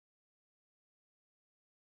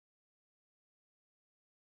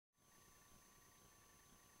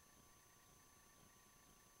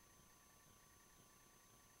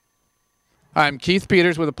I'm Keith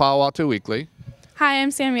Peters with the Palo Alto Weekly. Hi,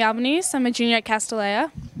 I'm Sammy Albanese. I'm a junior at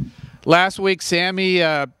Castilleja. Last week, Sammy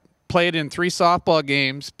played in 3 softball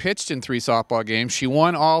games, pitched in 3 softball games. She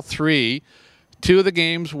won all 3. 2 of the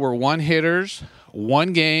games were one-hitters.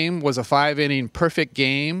 1 game was a 5-inning perfect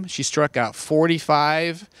game. She struck out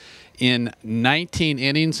 45 in 19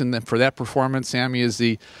 innings, and for that performance, Sammy is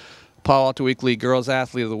the Palo Alto Weekly Girls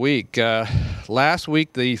Athlete of the Week. Last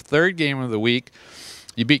week, the 3rd game of the week,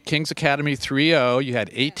 you beat Kings Academy 3-0. You had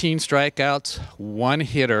 18 strikeouts, 1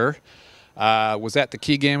 hitter. Was that the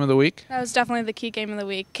key game of the week? That was definitely the key game of the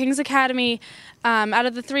week. Kings Academy, out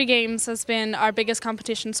of the 3 games, has been our biggest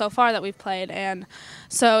competition so far that we've played, and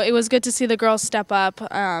so it was good to see the girls step up.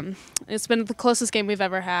 It's been the closest game we've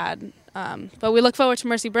ever had, but we look forward to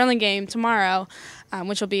Mercy Burlingame tomorrow,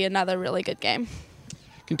 which will be another really good game.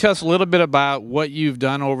 Can you tell us a little bit about what you've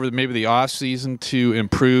done over maybe the off season to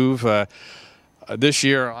improve? This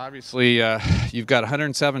year, obviously, you've got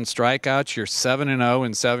 107 strikeouts. You're 7-0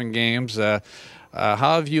 in 7 games. How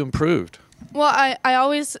have you improved? Well, I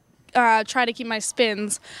always try to keep my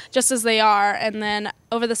spins just as they are, and then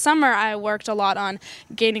over the summer I worked a lot on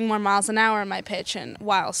gaining more miles an hour in my pitch, and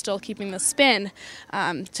while still keeping the spin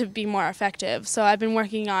to be more effective. So I've been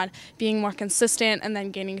working on being more consistent and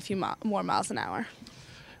then gaining a few more miles an hour.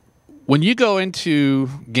 When you go into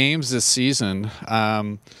games this season,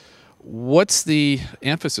 what's the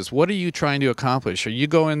emphasis? What are you trying to accomplish? Are you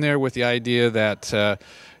going there with the idea that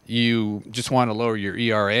you just want to lower your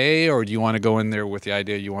ERA, or do you want to go in there with the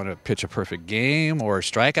idea you want to pitch a perfect game or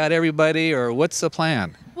strike out everybody, or what's the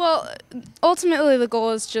plan? Well, ultimately the goal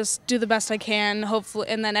is just do the best I can, hopefully,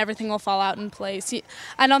 and then everything will fall out in place.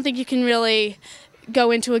 I don't think you can really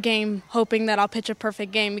go into a game hoping that I'll pitch a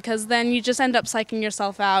perfect game, because then you just end up psyching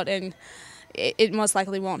yourself out and it most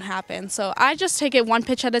likely won't happen. So I just take it 1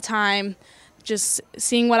 pitch at a time, just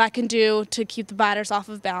seeing what I can do to keep the batters off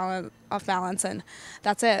balance, and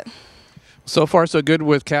that's it. So far, so good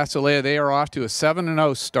with Castilleja. They are off to a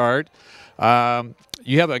 7-0 start.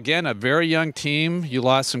 You have, again, a very young team. You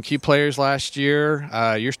lost some key players last year.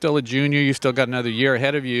 You're still a junior. You've still got another year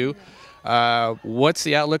ahead of you. What's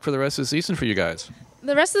the outlook for the rest of the season for you guys?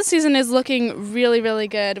 The rest of the season is looking really, really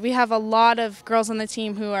good. We have a lot of girls on the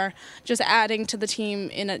team who are just adding to the team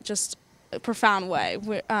in a just profound way.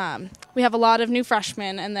 We have a lot of new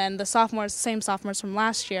freshmen, and then the sophomores, same sophomores from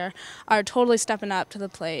last year, are totally stepping up to the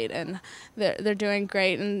plate, and they're doing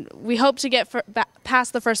great. And we hope to get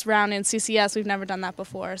past the first round in CCS. We've never done that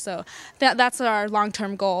before, so that's our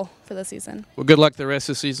long-term goal for the season. Well, good luck the rest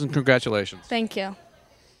of the season. Congratulations. Thank you.